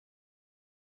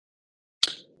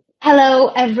Hello,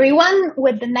 everyone,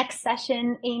 with the next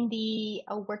session in the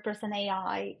WordPress and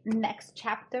AI Next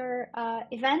Chapter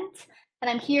event.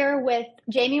 And I'm here with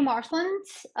Jamie Marsland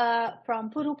from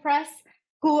Poodle Press,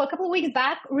 who a couple of weeks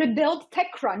back rebuilt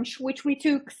TechCrunch, which we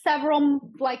took several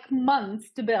months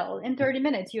to build in 30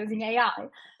 minutes using AI.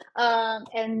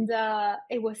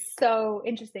 It was so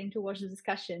interesting to watch the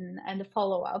discussion and the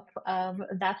follow-up of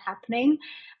that happening.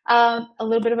 A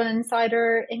little bit of an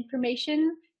insider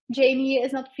information. Jamie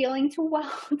is not feeling too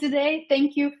well today.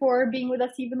 Thank you for being with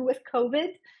us even with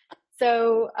COVID.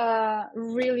 So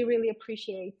really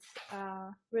appreciate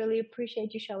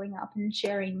you showing up and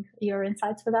sharing your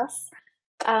insights with us.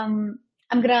 I'm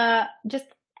gonna just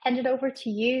hand it over to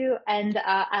you, and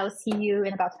I'll see you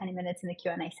in about 20 minutes in the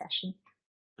Q&A session.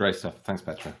 Great stuff. Thanks,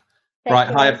 Petra. Right.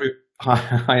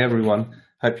 Hi, everyone.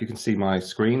 Hope you can see my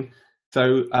screen.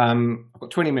 So I've got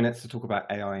 20 minutes to talk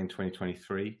about AI in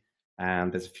 2023.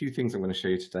 And there's a few things I'm going to show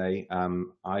you today.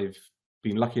 I've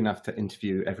been lucky enough to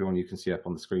interview everyone you can see up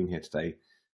on the screen here today.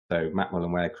 So Matt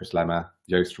Mullenweg, Chris Lemmer,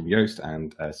 Joost from Joost,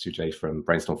 and Sujay from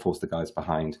Brainstorm Force, the guys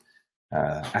behind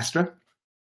Astra.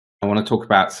 I want to talk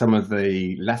about some of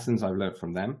the lessons I've learned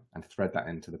from them and thread that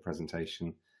into the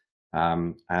presentation.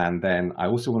 And then I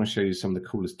also want to show you some of the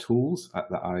coolest tools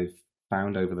that I've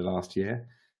found over the last year.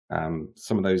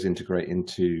 Some of those integrate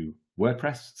into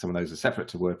WordPress. Some of those are separate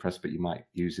to WordPress, but you might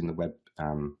use in the web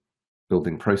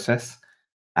building process.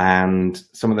 And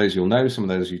some of those you'll know, some of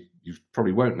those you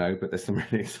probably won't know, but there's some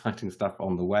really exciting stuff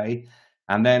on the way.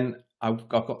 And then I've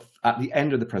got, at the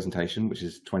end of the presentation, which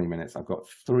is 20 minutes, I've got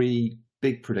 3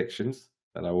 big predictions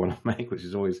that I want to make, which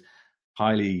is always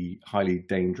highly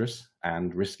dangerous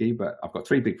and risky, but I've got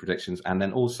 3 big predictions. And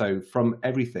then also from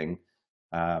everything,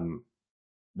 one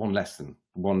lesson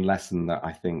that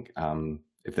I think,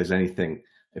 if there's anything,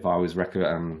 if I was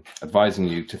advising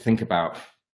you to think about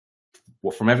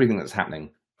what from everything that's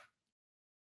happening,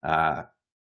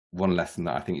 one lesson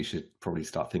that I think you should probably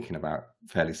start thinking about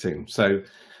fairly soon. So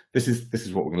this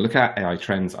is what we're going to look at: AI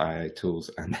trends, AI tools,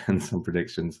 and then some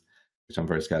predictions, which I'm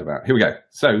very scared about. Here we go.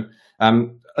 So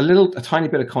a tiny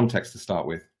bit of context to start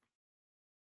with.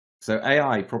 So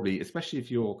AI probably, especially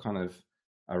if you're kind of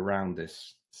around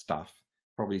this stuff,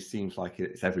 probably seems like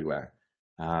it's everywhere.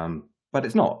 But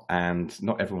it's not, and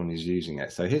not everyone is using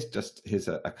it. So here's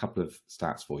a couple of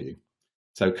stats for you.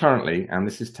 So currently, and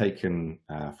this is taken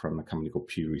from a company called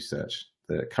Pew Research,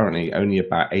 that currently only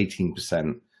about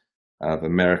 18% of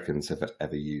Americans have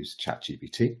ever used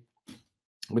ChatGPT,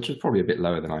 which was probably a bit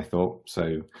lower than I thought.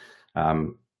 So,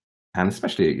 and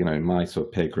especially, in my sort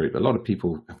of peer group, a lot of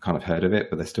people have kind of heard of it,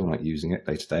 but they're still not using it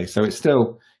day to day. So it's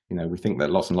still, we think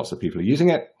that lots and lots of people are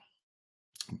using it,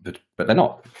 but they're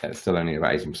not. It's still only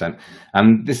about 18%.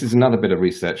 And this is another bit of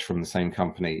research from the same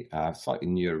company, slightly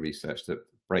newer research that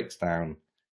breaks down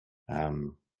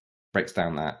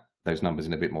those numbers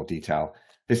in a bit more detail.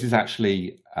 This is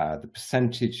actually the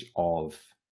percentage of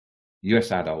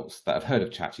US adults that have heard of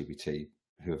ChatGPT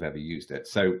who have ever used it.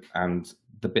 So, and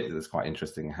the bit that's quite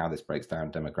interesting, how this breaks down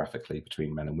demographically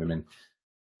between men and women,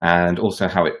 and also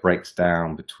how it breaks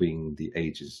down between the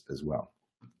ages as well.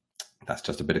 That's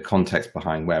just a bit of context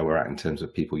behind where we're at in terms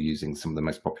of people using some of the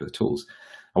most popular tools.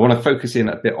 I want to focus in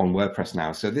a bit on WordPress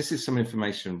now. So this is some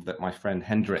information that my friend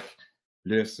Hendrik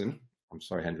Leursen, I'm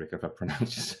sorry, Hendrik, if I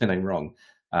pronounced your surname wrong,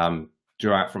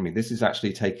 drew out from me. This is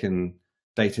actually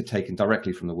data taken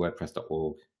directly from the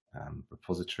WordPress.org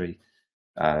repository,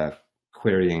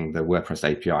 querying the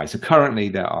WordPress API. So currently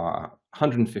there are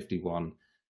 151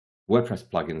 WordPress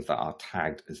plugins that are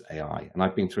tagged as AI. And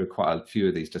I've been through quite a few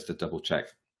of these just to double check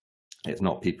it's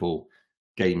not people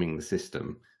gaming the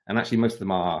system. And actually most of them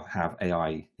have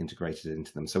AI integrated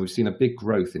into them. So we've seen a big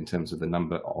growth in terms of the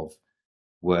number of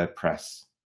WordPress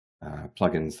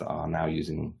plugins that are now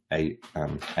using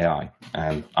AI.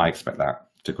 And I expect that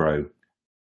to grow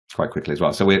quite quickly as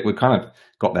well. So we've kind of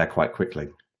got there quite quickly.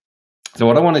 So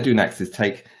what I want to do next is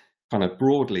take kind of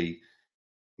broadly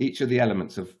each of the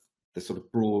elements of the sort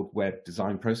of broad web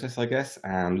design process, I guess,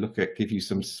 and give you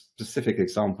some specific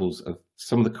examples of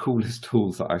some of the coolest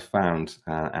tools that I've found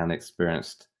and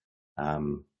experienced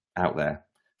out there.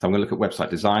 So I'm going to look at website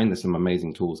design. There's some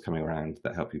amazing tools coming around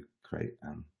that help you create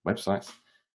websites.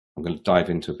 I'm going to dive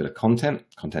into a bit of content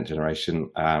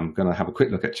generation. I'm going to have a quick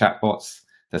look at chatbots.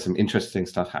 There's some interesting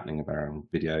stuff happening around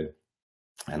video,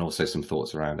 and also some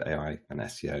thoughts around AI and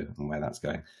SEO and where that's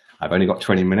going. I've only got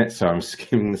 20 minutes, so I'm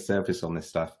skimming the surface on this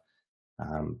stuff.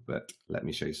 But let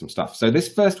me show you some stuff. So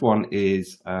this first one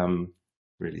is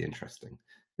really interesting.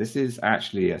 This is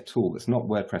actually a tool that's not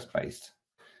WordPress based,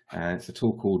 and it's a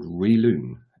tool called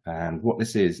Reloom. And what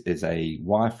this is a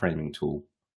wireframing tool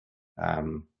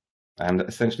And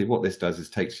essentially what this does is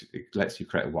it lets you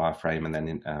create a wireframe and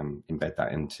then embed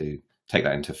that take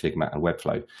that into Figma and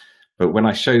Webflow. But when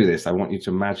I show you this, I want you to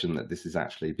imagine that this is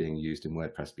actually being used in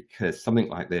WordPress, because something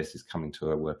like this is coming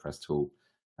to a WordPress tool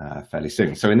fairly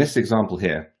soon. So in this example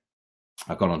here,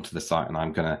 I've gone onto the site and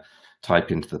I'm going to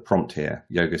type into the prompt here,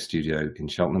 yoga studio in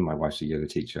Cheltenham. My wife's a yoga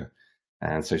teacher.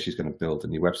 And so she's going to build a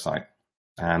new website.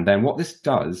 And then what this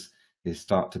does is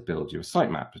start to build you a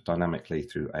sitemap dynamically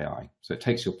through AI. So it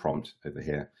takes your prompt over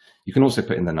here. You can also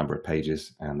put in the number of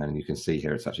pages, and then you can see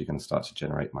here it's actually going to start to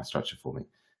generate my structure for me.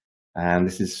 And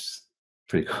this is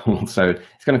pretty cool. So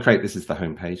it's going to create, this is the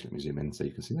home page. Let me zoom in so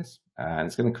you can see this. And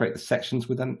it's going to create the sections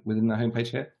within the home page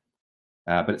here.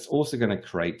 But it's also going to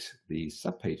create the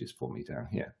subpages for me down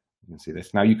here. You can see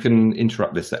this. Now you can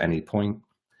interrupt this at any point,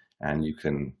 and you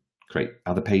can create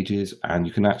other pages, and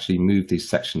you can actually move these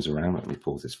sections around. Let me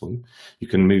pause this for you. You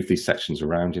can move these sections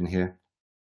around in here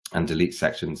and delete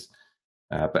sections.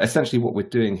 But essentially what we're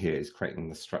doing here is creating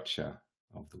the structure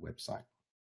of the website.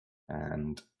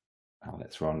 And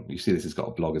let's run. You see this has got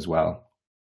a blog as well,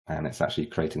 and it's actually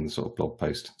creating the sort of blog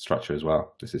post structure as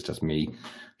well. This is just me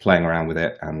playing around with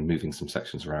it and moving some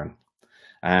sections around.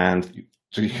 And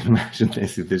so you can imagine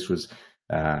this, if this was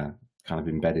kind of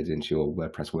embedded into your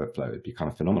WordPress workflow, it'd be kind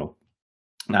of phenomenal.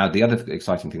 Now, the other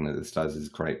exciting thing that this does is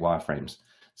create wireframes.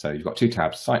 So you've got two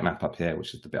tabs, sitemap up here,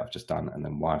 which is the bit I've just done, and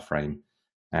then wireframe.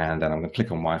 And then I'm going to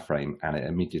click on wireframe, and it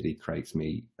immediately creates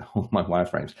me all my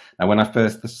wireframes. Now, when I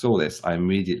first saw this, I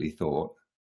immediately thought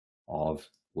of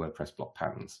WordPress block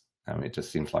patterns. I mean, it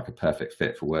just seems like a perfect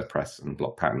fit for WordPress, and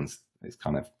block patterns is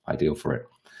kind of ideal for it.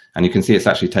 And you can see it's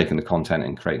actually taking the content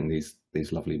and creating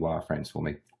these lovely wireframes for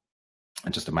me.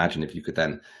 And just imagine if you could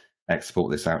then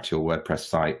export this out to your WordPress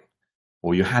site,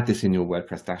 or you had this in your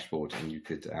WordPress dashboard, and you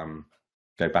could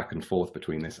go back and forth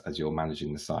between this as you're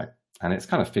managing the site. And it's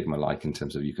kind of Figma-like in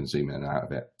terms of you can zoom in and out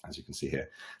of it, as you can see here.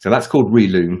 So that's called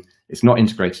Reloom. It's not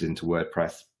integrated into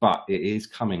WordPress, but it is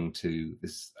coming to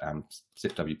this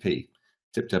ZipWP.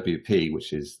 ZipWP,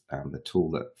 which is the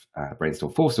tool that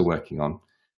Brainstorm Force are working on,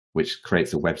 which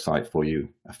creates a website for you,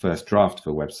 a first draft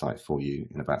of a website for you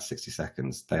in about 60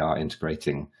 seconds. They are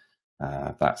integrating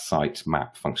that site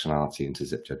map functionality into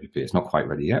ZipWP. It's not quite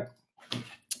ready yet,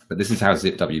 but this is how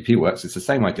ZipWP works. It's the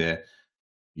same idea.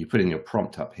 You put in your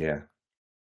prompt up here,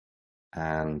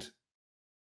 and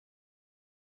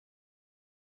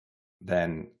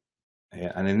then,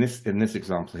 and in this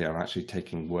example here, I'm actually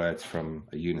taking words from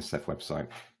a UNICEF website,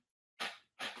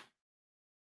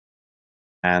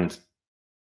 and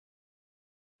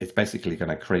it's basically going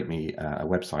to create me a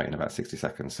website in about 60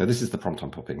 seconds. So this is the prompt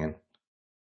I'm popping in.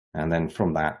 And then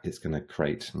from that, it's going to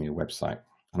create me a website.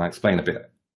 And I'll explain a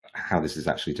bit how this is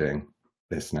actually doing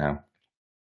this now.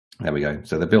 There we go.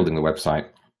 So they're building the website.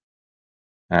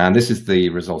 And this is the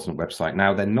resultant website.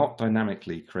 Now, they're not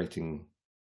dynamically creating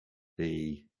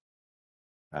the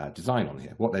design on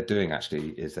here. What they're doing actually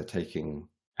is they're taking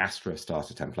Astra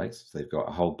starter templates. So they've got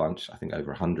a whole bunch, I think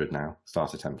over 100 now,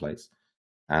 starter templates.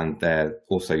 And they're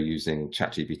also using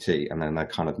ChatGPT, and then they're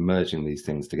kind of merging these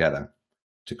things together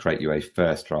to create you a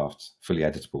first draft, fully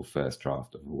editable first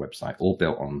draft of a website, all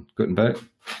built on Gutenberg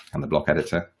and the block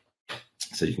editor.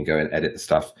 So you can go and edit the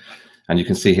stuff. And you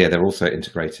can see here, they're also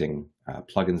integrating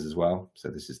plugins as well. So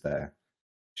this is their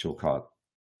Shortcut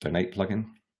Donate plugin.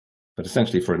 But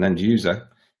essentially for an end user,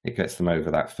 it gets them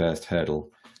over that first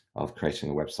hurdle of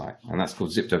creating a website. And that's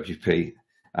called ZipWP.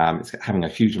 It's having a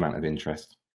huge amount of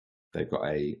interest. They've got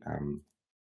a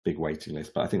big waiting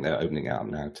list, but I think they're opening it up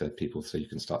now to people so you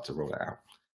can start to roll it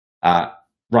out.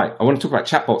 Right, I want to talk about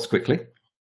chatbots quickly.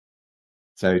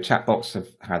 So chatbots have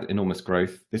had enormous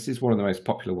growth. This is one of the most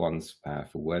popular ones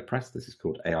for WordPress. This is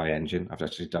called AI Engine. I've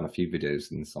actually done a few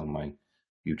videos on this on my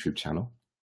YouTube channel.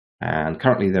 And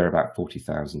currently there are about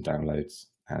 40,000 downloads,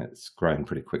 and it's growing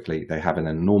pretty quickly. They have an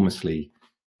enormously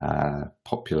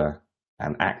popular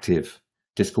and active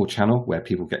Discord channel where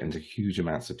people get into huge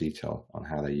amounts of detail on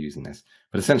how they're using this.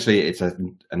 But essentially it's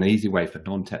an easy way for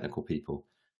non-technical people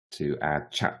to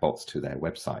add chatbots to their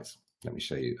websites. Let me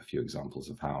show you a few examples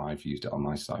of how I've used it on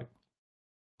my site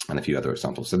and a few other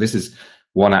examples. So this is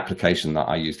one application that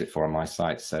I used it for on my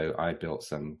site. So I built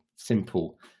some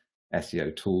simple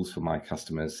SEO tools for my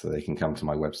customers so they can come to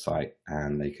my website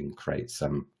and they can create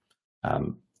some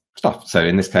stuff. So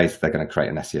in this case, they're going to create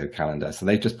an SEO calendar. So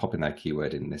they just pop in their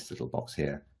keyword in this little box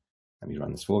here. Let me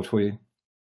run this forward for you.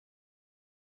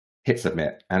 Hit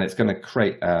submit, and it's going to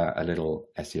create a little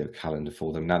SEO calendar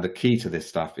for them. Now, the key to this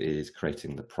stuff is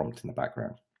creating the prompt in the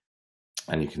background.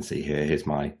 And you can see here, here's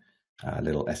my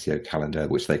little SEO calendar,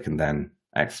 which they can then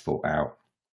export out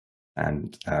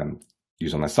and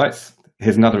use on their sites.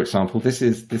 here's another example. This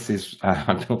is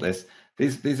I built this.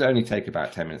 These only take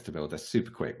about 10 minutes to build. They're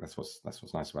super quick. That's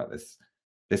what's nice about this.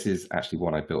 This is actually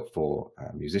one I built for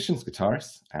musicians,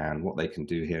 guitarists, and what they can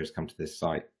do here is come to this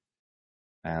site,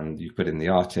 and you put in the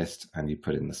artist and you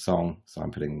put in the song. So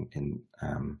I'm putting in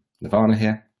Nirvana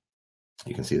here.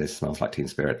 You can see this Smells Like Teen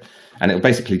Spirit, and it'll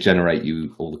basically generate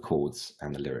you all the chords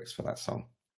and the lyrics for that song,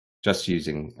 just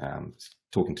using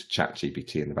talking to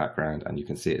ChatGPT in the background, and you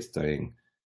can see it's doing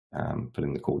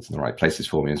putting the chords in the right places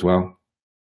for me as well.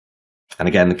 And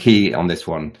again, the key on this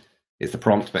one is the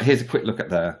prompt, but here's a quick look at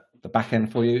the back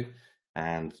end for you.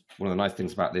 And one of the nice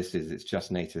things about this is it's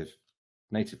just native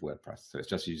WordPress. So it's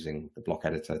just using the block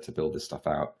editor to build this stuff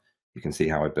out. You can see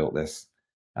how I built this.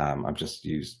 I've just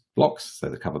used blocks. So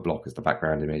the cover block is the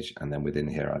background image. And then within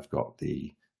here, I've got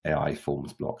the AI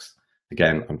forms blocks.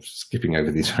 Again, I'm skipping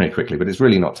over these very quickly, but it's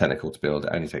really not technical to build.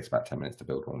 It only takes about 10 minutes to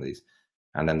build one of these.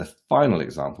 And then the final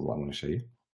example I'm going to show you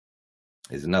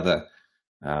is another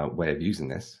way of using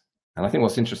this. And I think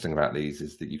what's interesting about these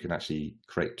is that you can actually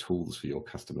create tools for your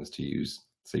customers to use.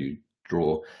 So you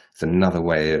draw, it's another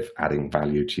way of adding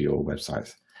value to your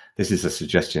websites. This is a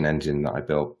suggestion engine that I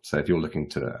built. So if you're looking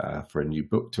to for a new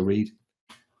book to read,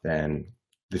 then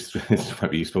this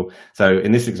might be useful. So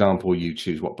in this example, you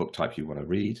choose what book type you want to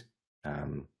read,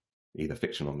 either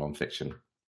fiction or non-fiction.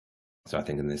 So I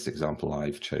think in this example,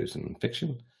 I've chosen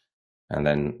fiction. And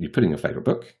then you put in your favorite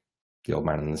book, The Old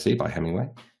Man and the Sea by Hemingway,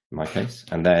 in my case,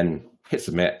 and then hit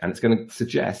submit, and it's going to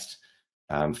suggest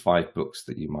 5 books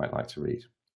that you might like to read.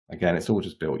 Again, it's all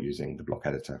just built using the block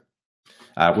editor.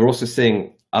 We're also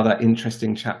seeing other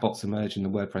interesting chatbots emerge in the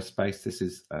WordPress space. This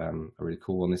is a really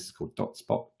cool one. This is called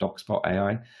DocSpot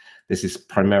AI. This is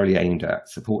primarily aimed at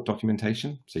support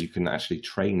documentation, so you can actually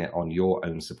train it on your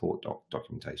own support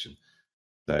documentation.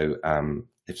 So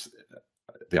if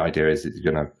the idea is that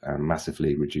you're going to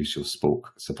massively reduce your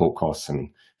support costs, and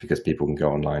because people can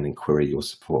go online and query your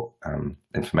support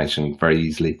information very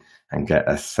easily and get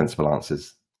sensible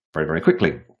answers very, very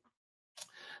quickly.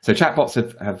 So chatbots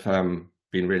have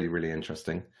been really, really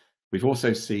interesting. We've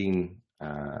also seen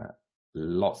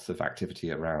lots of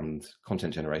activity around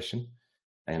content generation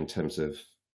in terms of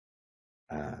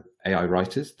AI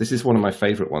writers. This is one of my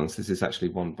favorite ones. This is actually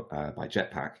one by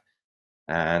Jetpack.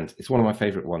 And it's one of my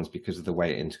favorite ones because of the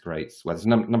way it integrates. Well, there's a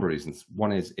number of reasons.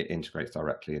 One is it integrates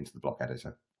directly into the block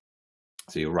editor.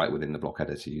 So you're right within the block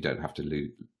editor. You don't have to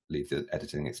leave the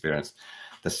editing experience.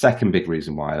 The second big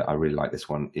reason why I really like this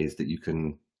one is that you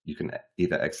can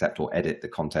either accept or edit the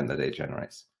content that it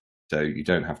generates. So you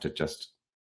don't have to just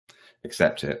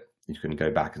accept it. You can go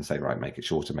back and say, right, make it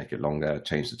shorter, make it longer,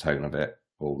 change the tone of it,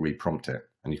 or re-prompt it.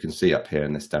 And you can see up here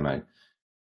in this demo,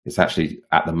 it's actually,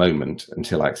 at the moment,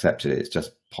 until I accepted it, it's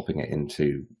just popping it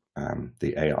into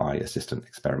the AI Assistant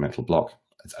experimental block.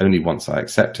 It's only once I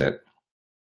accept it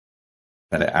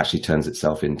that it actually turns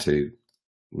itself into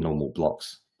normal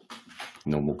blocks,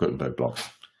 normal Gutenberg blocks.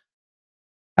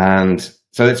 And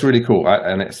so it's really cool,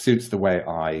 and it suits the way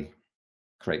I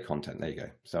create content. There you go.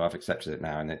 So I've accepted it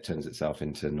now, and it turns itself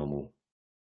into normal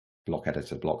block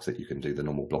editor blocks that you can do the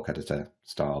normal block editor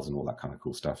styles and all that kind of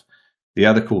cool stuff. The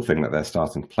other cool thing that they're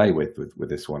starting to play with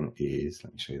this one is,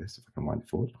 let me show you this if I can wind it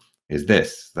forward, is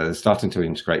this. They're starting to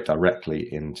integrate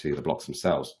directly into the blocks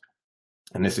themselves.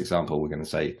 In this example, we're going to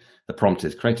say the prompt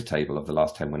is create a table of the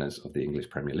last 10 winners of the English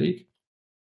Premier League.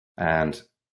 And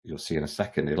you'll see in a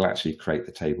second, it'll actually create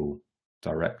the table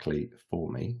directly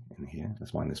for me in here.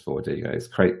 Let's wind this forward. There you go. It's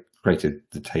created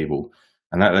the table.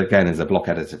 And that, again, is a block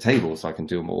editor table, so I can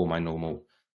do all my normal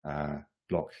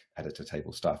block editor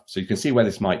table stuff. So you can see where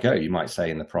this might go. You might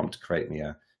say in the prompt, create me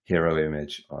a hero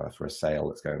image for a sale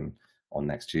that's going on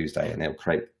next Tuesday, and it'll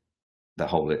create the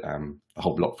whole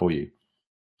block for you.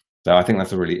 So I think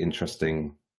that's a really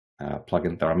interesting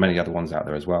plugin. There are many other ones out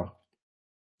there as well.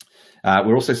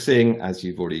 We're also seeing, as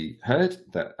you've already heard,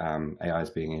 that AI is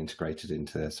being integrated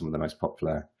into some of the most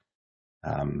popular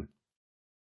SEO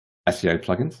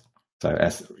plugins. So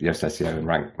Yoast SEO and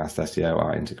Rank Master SEO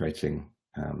are integrating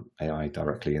AI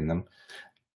directly in them.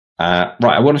 Right,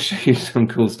 I want to show you some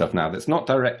cool stuff now that's not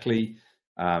directly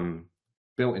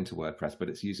built into WordPress, but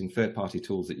it's using third-party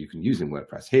tools that you can use in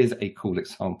WordPress. Here's a cool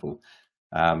example.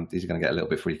 These are going to get a little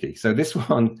bit freaky. So this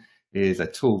one is a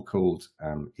tool called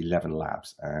 11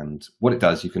 Labs. And what it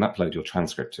does, you can upload your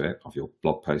transcript to it of your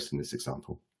blog post in this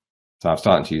example. So I'm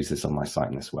starting to use this on my site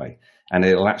in this way. And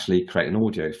it'll actually create an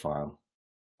audio file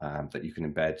that you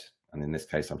can embed. And in this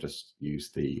case, I've just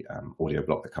used the audio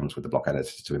block that comes with the block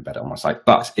editor to embed it on my site.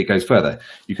 But it goes further.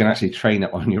 You can actually train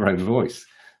it on your own voice.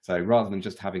 So rather than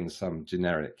just having some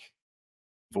generic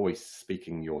voice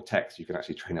speaking your text, you can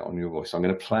actually train it on your voice. So I'm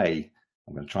going to play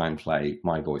I'm going to try and play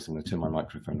my voice. I'm going to turn my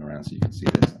microphone around so you can see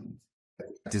this.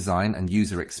 Design and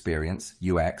user experience,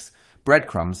 UX,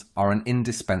 breadcrumbs are an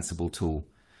indispensable tool.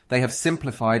 They have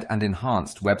simplified and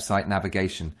enhanced website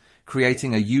navigation,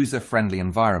 creating a user-friendly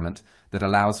environment that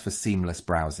allows for seamless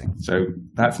browsing. So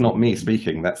that's not me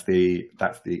speaking, that's the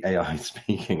AI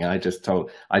speaking. I just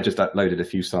uploaded a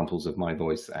few samples of my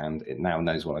voice and it now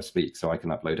knows what I speak, so I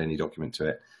can upload any document to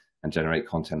it and generate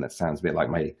content that sounds a bit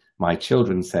like me. My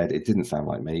children said it didn't sound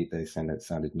like me. They said it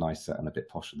sounded nicer and a bit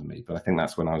posher than me. But I think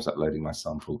that's when I was uploading my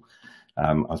sample.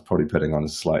 I was probably putting on a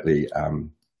slightly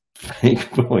fake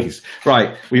voice.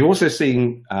 Right. We've also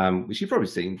seen, which you've probably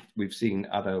seen, we've seen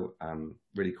other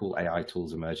really cool AI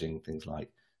tools emerging, things like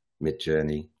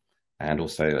Midjourney and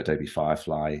also Adobe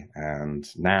Firefly. And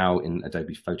now in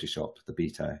Adobe Photoshop, the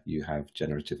beta, you have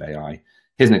generative AI.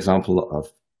 Here's an example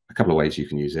of a couple of ways you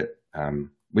can use it.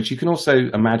 Which you can also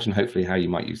imagine, hopefully, how you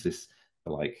might use this for,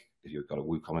 like, if you've got a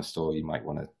WooCommerce store, you might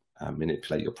want to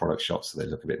manipulate your product shots so they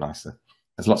look a bit nicer.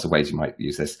 There's lots of ways you might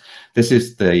use this. This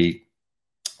is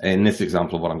in this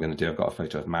example, what I'm going to do, I've got a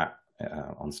photo of Matt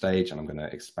on stage, and I'm going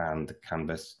to expand the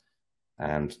canvas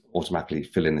and automatically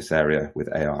fill in this area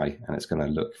with AI, and it's going to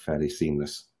look fairly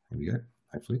seamless. Here we go,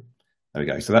 hopefully. There we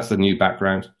go. So that's the new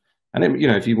background. And then,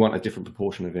 if you want a different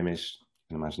proportion of image, you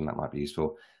can imagine that might be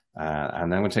useful. And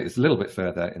then I'm going to take this a little bit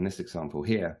further. In this example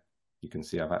here, you can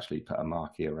see I've actually put a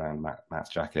marquee around Matt's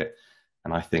jacket,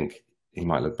 and I think he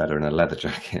might look better in a leather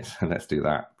jacket. So let's do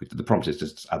that. The prompt is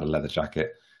just add a leather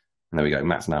jacket, and there we go.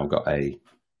 Matt's now got a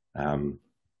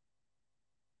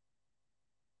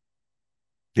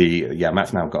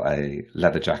Matt's now got a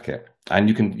leather jacket, and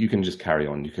you can just carry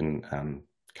on. You can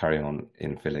carry on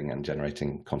in filling and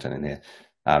generating content in here.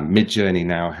 Midjourney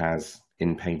now has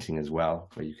in painting as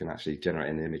well, where you can actually generate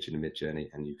an image in a Midjourney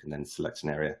and you can then select an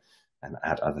area and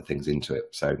add other things into it.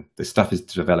 So this stuff is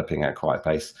developing at quite a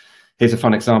pace. Here's a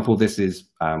fun example. This is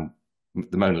the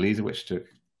Mona Lisa, which took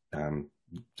Da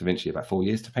Vinci about 4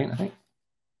 years to paint, I think.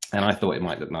 And I thought it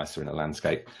might look nicer in a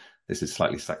landscape. This is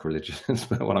slightly sacrilegious,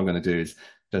 but what I'm going to do is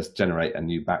just generate a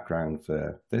new background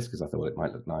for this because I thought it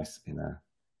might look nice in a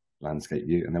landscape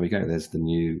view. And there we go. There's the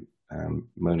new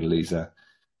Mona Lisa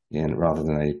rather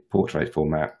than a portrait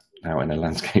format, now in a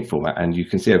landscape format. And you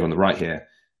can see over on the right here,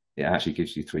 it actually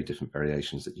gives you 3 different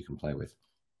variations that you can play with.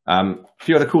 A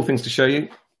few other cool things to show you.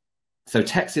 So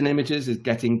text in images is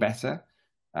getting better.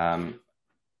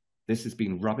 This has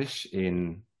been rubbish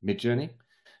in Midjourney,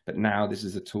 but now this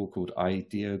is a tool called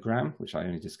Ideogram, which I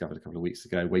only discovered a couple of weeks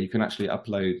ago, where you can actually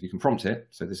upload, you can prompt it.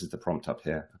 So this is the prompt up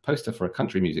here, a poster for a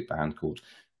country music band called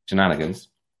Shenanigans.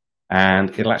 And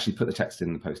it'll actually put the text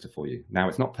in the poster for you. Now,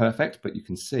 it's not perfect, but you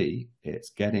can see it's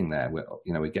getting there.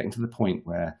 We're getting to the point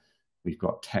where we've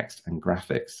got text and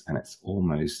graphics, and it's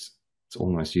almost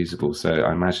usable. So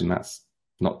I imagine that's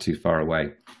not too far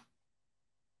away.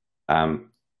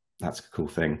 That's a cool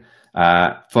thing.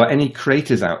 For any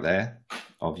creators out there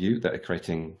of you that are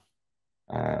creating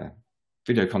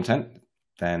video content,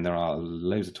 then there are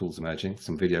loads of tools emerging,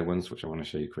 some video ones, which I want to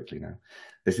show you quickly now.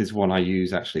 This is one I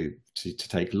use actually to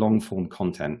take long form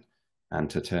content and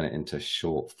to turn it into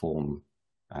short form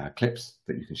clips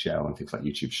that you can share on things like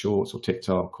YouTube Shorts or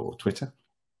TikTok or Twitter.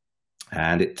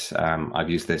 And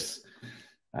I've used this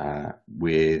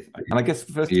with, and I guess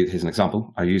first, here's an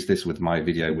example. I used this with my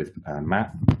video with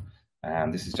Matt.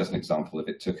 And this is just an example of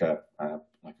it took like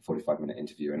a 45-minute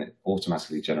interview and it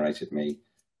automatically generated me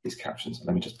these captions.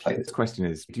 Let me just play this. The question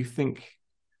is, do you think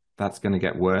that's going to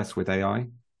get worse with AI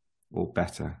or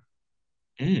better?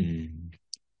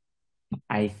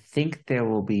 I think there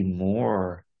will be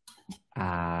more,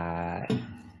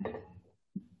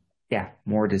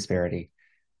 more disparity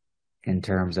in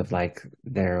terms of like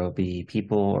there will be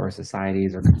people or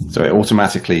societies or. So it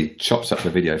automatically chops up the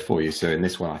video for you. So in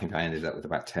this one, I think I ended up with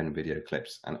about 10 video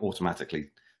clips and automatically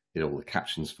did all the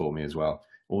captions for me as well.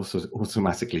 Also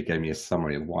automatically gave me a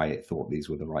summary of why it thought these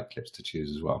were the right clips to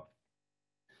choose as well.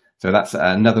 So that's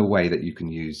another way that you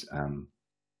can use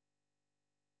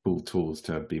cool tools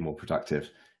to be more productive.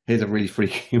 Here's a really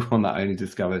freaky one that I only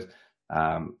discovered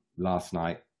last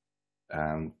night.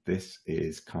 This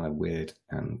is kind of weird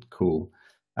and cool.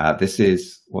 This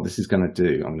is what this is going to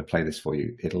do. I'm going to play this for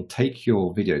you. It'll take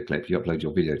your video clip, you upload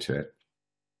your video to it,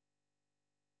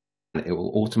 and it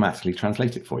will automatically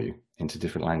translate it for you into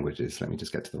different languages. Let me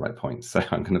just get to the right point. So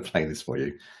I'm going to play this for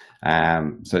you.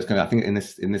 So it's going to, I think in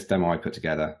this demo I put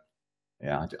together,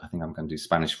 I think I'm going to do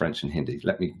Spanish, French, and Hindi.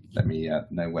 Let me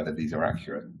know whether these are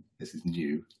accurate. This is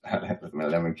new.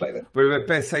 Let me play that.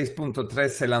 WordPress 6.3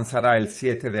 se lanzará el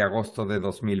 7 de agosto de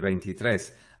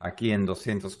 2023. Aquí en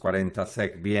 240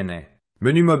 sec viene.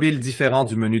 Menu mobile différent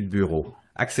du menu de bureau.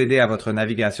 accédez à votre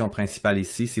navigation principale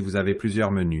ici si vous avez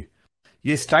plusieurs menus.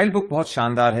 ये style book बहुत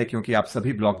शानदार है क्योंकि आप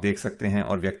सभी block देख सकते हैं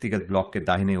और व्यक्तिगत ब्लॉक के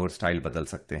दाहिने ओर स्टाइल बदल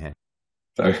सकते हैं.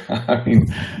 So I mean,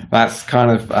 that's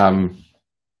kind of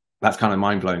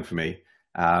mind-blowing for me.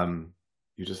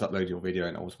 You just upload your video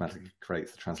and it automatically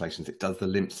creates the translations. It does the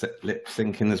lip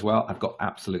syncing as well. I've got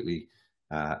absolutely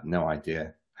no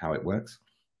idea how it works.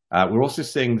 We're also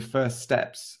seeing the first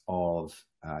steps of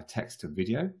text to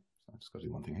video. I've just got to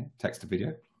do one thing here, text to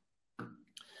video.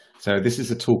 So this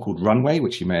is a tool called Runway,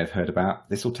 which you may have heard about.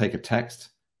 This will take a text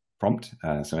prompt.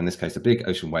 So in this case, a big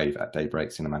ocean wave at daybreak,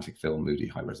 cinematic film, moody,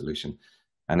 high resolution.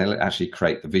 And it'll actually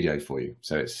create the video for you.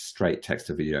 So it's straight text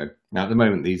to video. Now, at the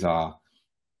moment, these are,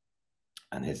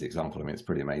 and here's the example. I mean, it's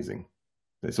pretty amazing.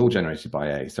 It's all generated by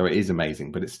AI, so it is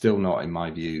amazing, but it's still not, in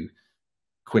my view,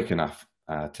 quick enough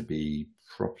to be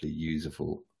properly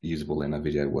usable in a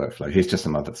video workflow. Here's just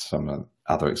some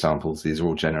other examples. These are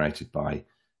all generated by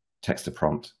text to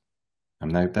prompt,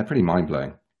 and they're pretty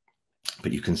mind-blowing.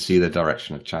 But you can see the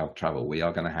direction of travel. We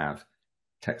are going to have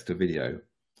text to video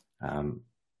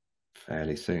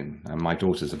fairly soon, and my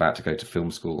daughter's about to go to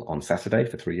film school on Saturday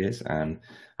for 3 years, and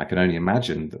I can only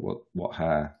imagine that what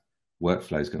her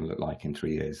workflow is going to look like in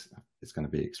 3 years. It's going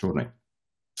to be extraordinary.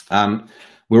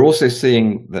 We're also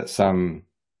seeing that some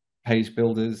page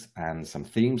builders and some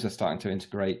themes are starting to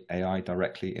integrate AI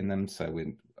directly in them. So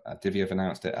Divi have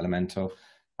announced it, Elementor.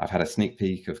 I've had a sneak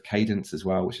peek of Cadence as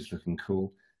well, which is looking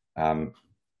cool. They're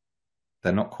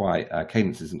not quite,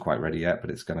 Cadence isn't quite ready yet, but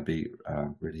it's going to be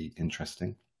really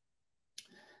interesting.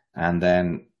 And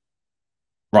then,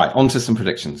 right, on to some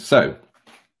predictions. So,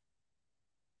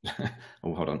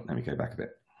 oh, hold on, let me go back a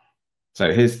bit.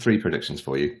 So here's 3 predictions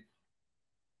for you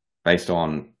based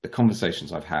on the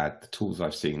conversations I've had, the tools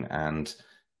I've seen, and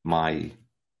my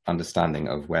understanding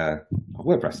of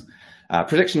WordPress.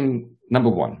 Prediction number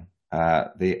 1,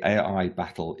 the AI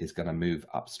battle is going to move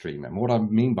upstream. And what I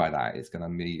mean by that is going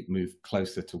to move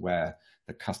closer to where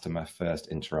the customer first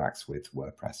interacts with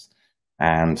WordPress.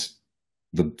 And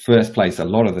the first place a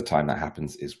lot of the time that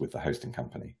happens is with the hosting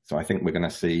company. So I think we're going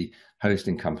to see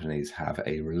hosting companies have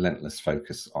a relentless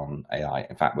focus on AI.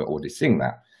 In fact, we're already seeing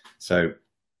that. So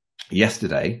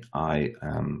yesterday, I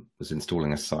was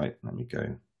installing a site. Let me go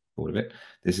forward a bit.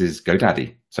 This is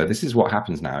GoDaddy. So this is what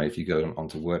happens now if you go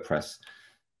onto WordPress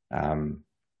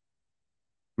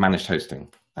managed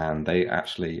hosting. And they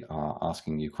actually are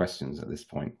asking you questions at this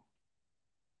point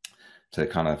to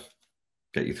kind of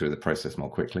get you through the process more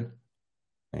quickly.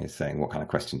 And it's saying what kind of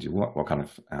questions you want, what kind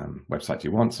of website do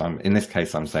you want. So in this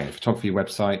case, I'm saying a photography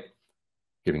website,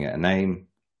 giving it a name,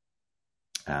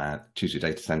 choose your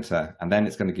data center, and then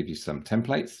it's going to give you some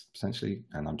templates essentially,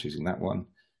 and I'm choosing that one,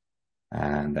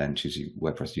 and then choose your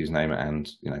WordPress username, and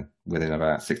within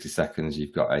about 60 seconds,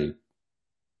 you've got a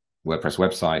WordPress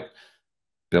website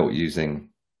built using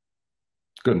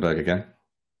Gutenberg again,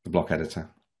 the block editor.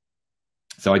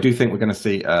 So I do think we're going to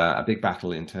see a big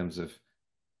battle in terms of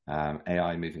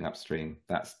AI moving upstream.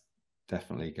 That's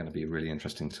definitely going to be really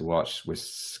interesting to watch.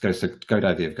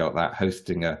 GoDaddy have got that.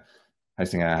 Hosting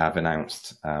have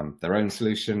announced their own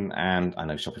solution, and I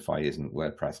know Shopify isn't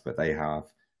WordPress, but they have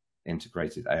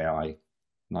integrated AI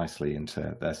nicely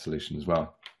into their solution as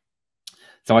well.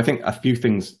 So I think a few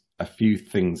things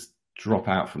drop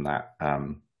out from that,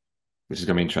 which is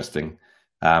going to be interesting.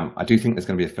 I do think there's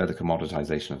going to be a further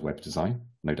commoditization of web design,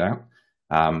 no doubt.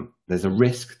 There's a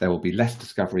risk there will be less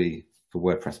discovery for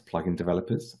WordPress plugin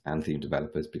developers and theme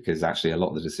developers, because actually a lot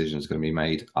of the decisions are going to be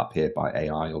made up here by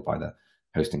AI or by the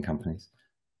hosting companies.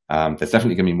 There's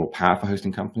definitely going to be more power for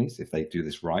hosting companies if they do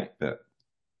this right, but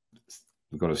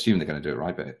we've got to assume they're going to do it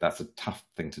right, but that's a tough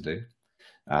thing to do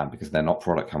because they're not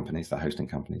product companies, they're hosting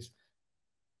companies.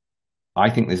 I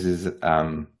think this is,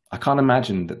 I can't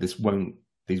imagine that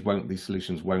these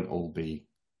solutions won't all be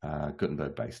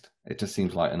Gutenberg based. It just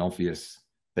seems like an obvious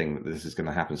thing that this is going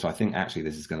to happen. So I think actually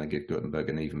this is going to give Gutenberg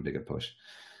an even bigger push.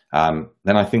 Then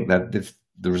I think that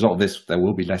the result of this, there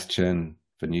will be less churn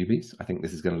for newbies. I think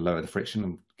this is going to lower the friction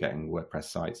of getting WordPress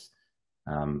sites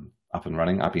up and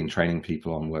running. I've been training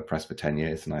people on WordPress for 10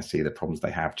 years and I see the problems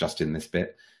they have just in this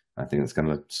bit. I think it's going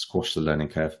to squash the learning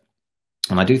curve.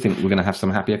 And I do think we're going to have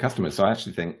some happier customers. So I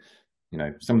actually think,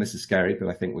 some of this is scary, but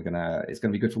I think it's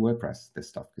going to be good for WordPress, this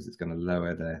stuff, because it's going to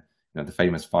lower the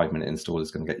famous 5-minute install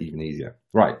is going to get even easier.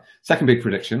 Right. Second big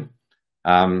prediction.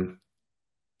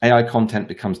 AI content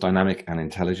becomes dynamic and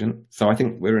intelligent. So I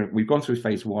think we've gone through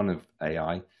phase 1 of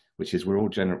AI, which is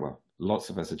lots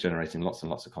of us are generating lots and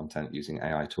lots of content using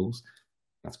AI tools.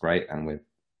 That's great. And we're,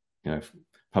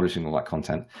 publishing all that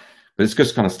content. but it's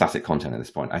just kind of static content at this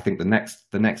point. I think the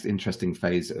next interesting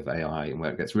phase of AI, and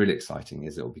where it gets really exciting,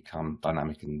 is it will become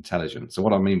dynamic and intelligent. So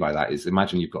what I mean by that is,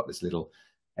 imagine you've got this little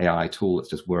AI tool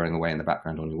that's just whirring away in the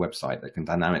background on your website that can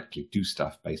dynamically do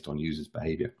stuff based on users'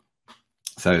 behavior.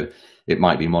 So it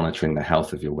might be monitoring the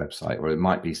health of your website, or it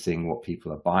might be seeing what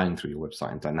people are buying through your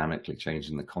website and dynamically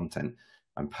changing the content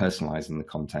and personalizing the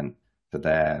content to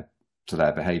their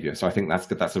behavior. So I think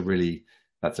that's a really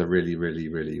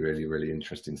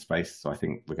interesting space. So I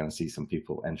think we're going to see some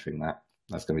people entering that.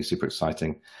 That's going to be super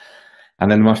exciting. And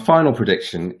then my final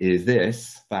prediction is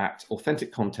that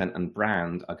authentic content and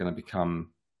brand are going to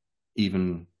become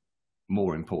even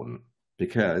more important,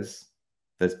 because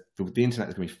the internet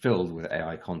is going to be filled with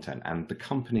AI content, and the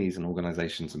companies and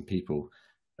organizations and people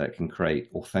that can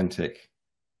create authentic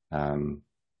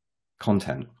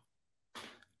content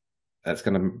that's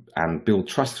going to, and build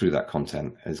trust through that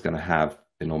content, is going to have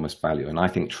enormous value. And I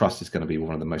think trust is going to be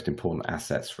one of the most important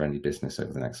assets for any business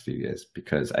over the next few years,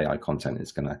 because AI content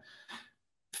is going to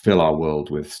fill our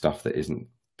world with stuff that isn't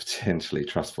potentially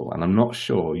trustful. And I'm not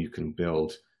sure you can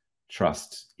build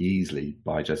trust easily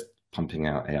by just pumping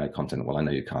out AI content. Well, I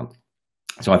know you can't.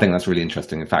 So I think that's really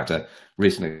interesting. In fact,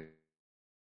 recently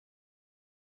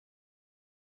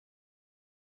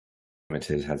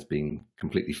has been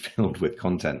completely filled with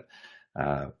content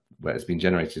where it's been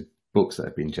generated, books that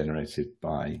have been generated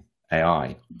by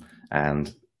AI,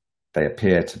 and they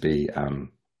appear to be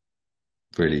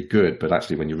really good, but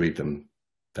actually when you read them,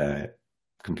 they're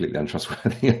completely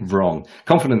untrustworthy and wrong,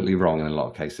 confidently wrong in a lot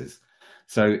of cases.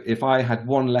 So if I had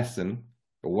one lesson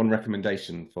or one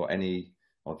recommendation for any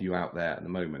of you out there at the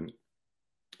moment,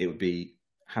 it would be,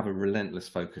 have a relentless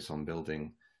focus on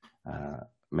building,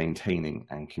 maintaining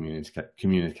and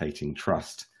communicating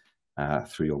trust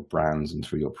through your brands and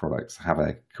through your products. Have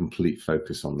a complete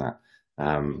focus on that.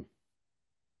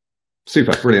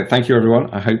 Super, brilliant. Thank you, everyone.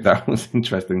 I hope that was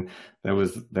interesting. There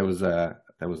was a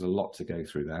lot to go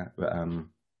through there. But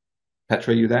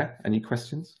Petra, are you there? Any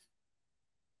questions?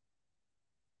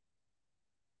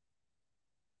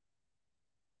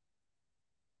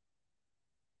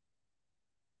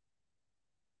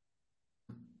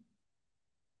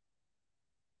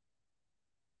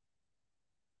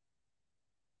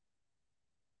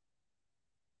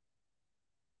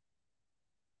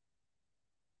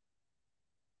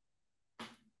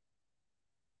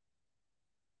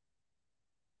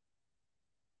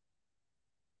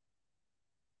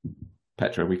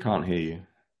 Petra, we can't hear you.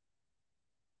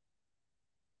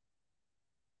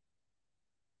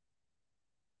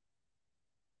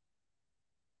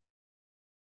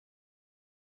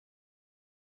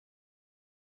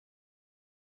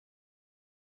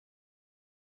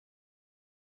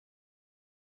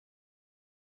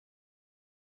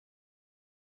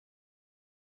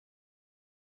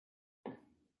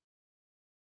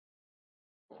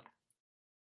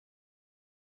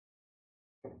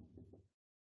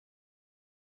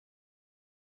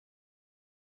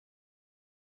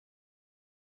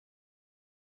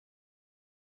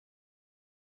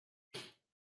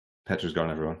 Petra's gone,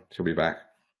 everyone. She'll be back.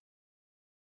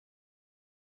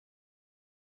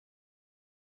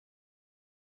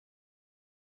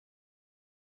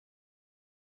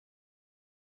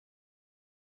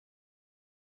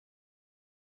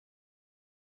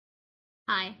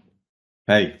 Hi.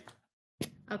 Hey.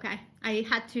 Okay, I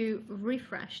had to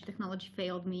refresh. Technology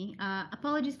failed me.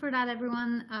 Apologies for that,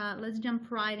 everyone. Let's jump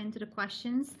right into the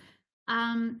questions.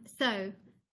 So,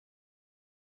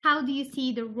 how do you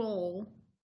see the role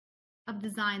of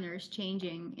designers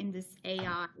changing in this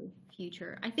AI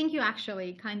future? I think you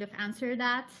actually kind of answered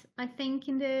that, I think,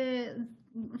 in the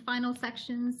final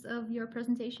sections of your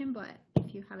presentation, but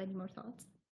if you have any more thoughts.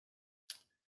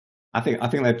 I think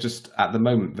they're just, at the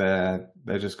moment, they're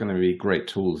just going to be great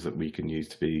tools that we can use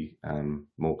to be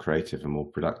more creative and more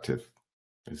productive.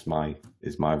 Is my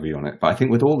view on it. But I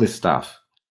think with all this stuff,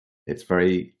 it's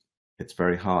very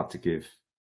hard to give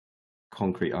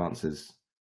concrete answers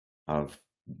of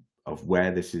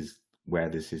where this is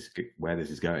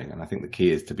going. And I think the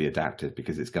key is to be adaptive,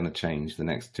 because it's going to change. The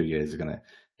next 2 years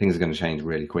things are going to change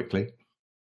really quickly.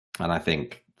 And I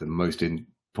think the most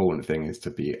important thing is to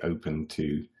be open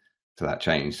to that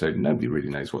change. So nobody really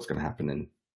knows what's going to happen. And,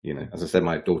 you know, as I said,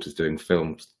 my daughter's doing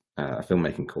a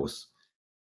filmmaking course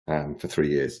for 3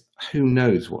 years. Who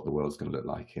knows what the world's going to look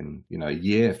like in, you know, a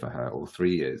year for her, or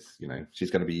 3 years. You know,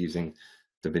 she's going to be using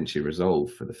DaVinci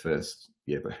Resolve for the first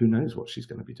year, but who knows what she's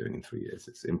going to be doing in 3 years?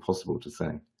 It's impossible to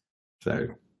say. So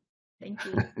thank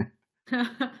you.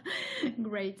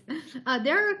 Great.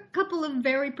 There are a couple of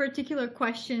very particular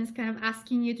questions kind of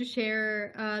asking you to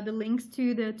share the links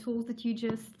to the tools that you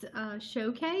just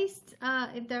showcased.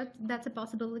 If that's a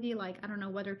possibility, like, I don't know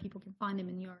whether people can find them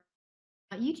in your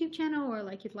YouTube channel or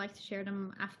like you'd like to share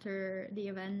them after the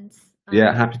event.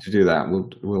 Yeah, happy to do that.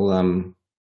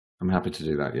 I'm happy to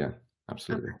do that. Yeah,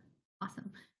 absolutely. Okay.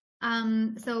 Awesome.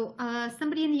 So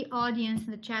somebody in the audience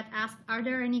in the chat asked, are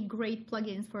there any great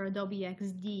plugins for Adobe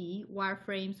XD,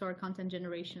 wireframes, or content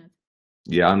generation?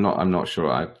 Yeah, I'm not sure.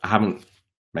 I haven't.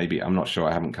 Maybe I'm not sure.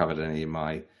 I haven't covered any in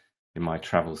my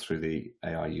travels through the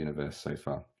AI universe so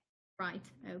far. Right.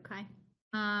 Okay.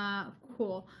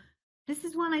 Cool. This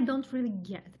is one I don't really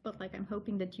get, but like I'm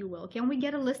hoping that you will. Can we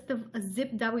get a list of a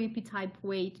zip WP type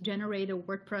weight to generate a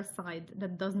WordPress site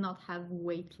that does not have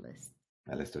weight list?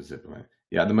 A list of zip. Right.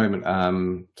 Yeah, at the moment.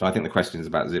 So I think the question is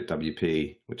about zip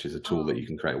WP, which is a tool that you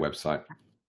can create a website.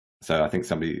 So I think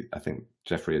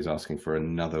Jeffrey is asking for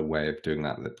another way of doing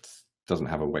that doesn't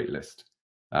have a wait list.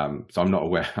 So I'm not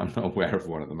aware of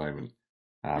one at the moment.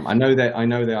 I know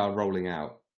they are rolling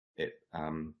out it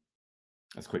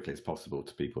as quickly as possible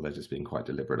to people. They're just being quite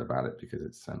deliberate about it because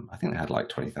it's I think they had like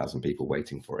 20,000 people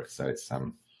waiting for it. So it's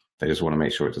they just want to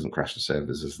make sure it doesn't crash the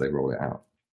servers as they roll it out.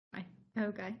 Right.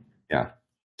 Okay. Yeah.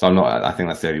 So I think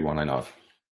that's the only one I know of.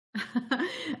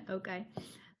 Okay.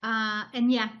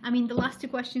 And yeah, I mean, the last two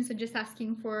questions are just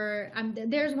asking for,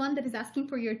 there's one that is asking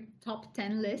for your top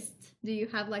 10 list. Do you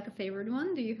have like a favorite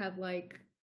one? Do you have like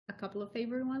a couple of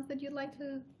favorite ones that you'd like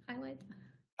to highlight?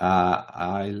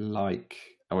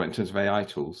 In terms of AI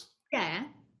tools. Yeah.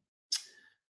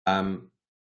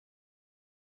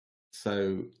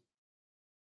 So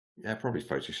yeah, probably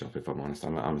Photoshop, if I'm honest.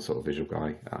 I'm a sort of visual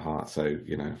guy at heart. So,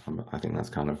 I think that's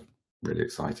kind of really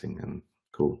exciting and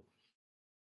cool.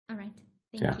 All right.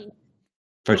 Thank you.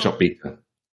 Photoshop beta.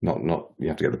 Not you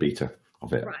have to get the beta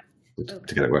of it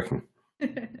to get it working.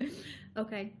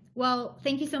 Okay. Well,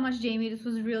 thank you so much, Jamie. This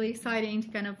was really exciting to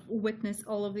kind of witness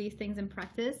all of these things in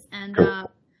practice. And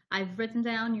cool. I've written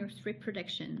down your 3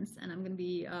 predictions, and I'm going to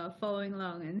be following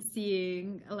along and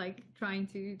seeing, like, trying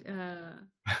to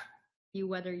see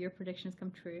whether your predictions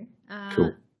come true.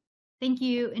 Cool. Thank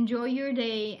you. Enjoy your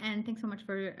day, and thanks so much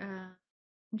for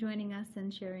joining us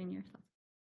and sharing your thoughts.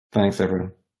 Thanks,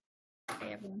 everyone.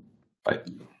 Okay, everyone. Bye.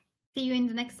 See you in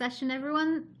the next session,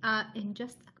 everyone, in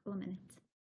just a couple of minutes.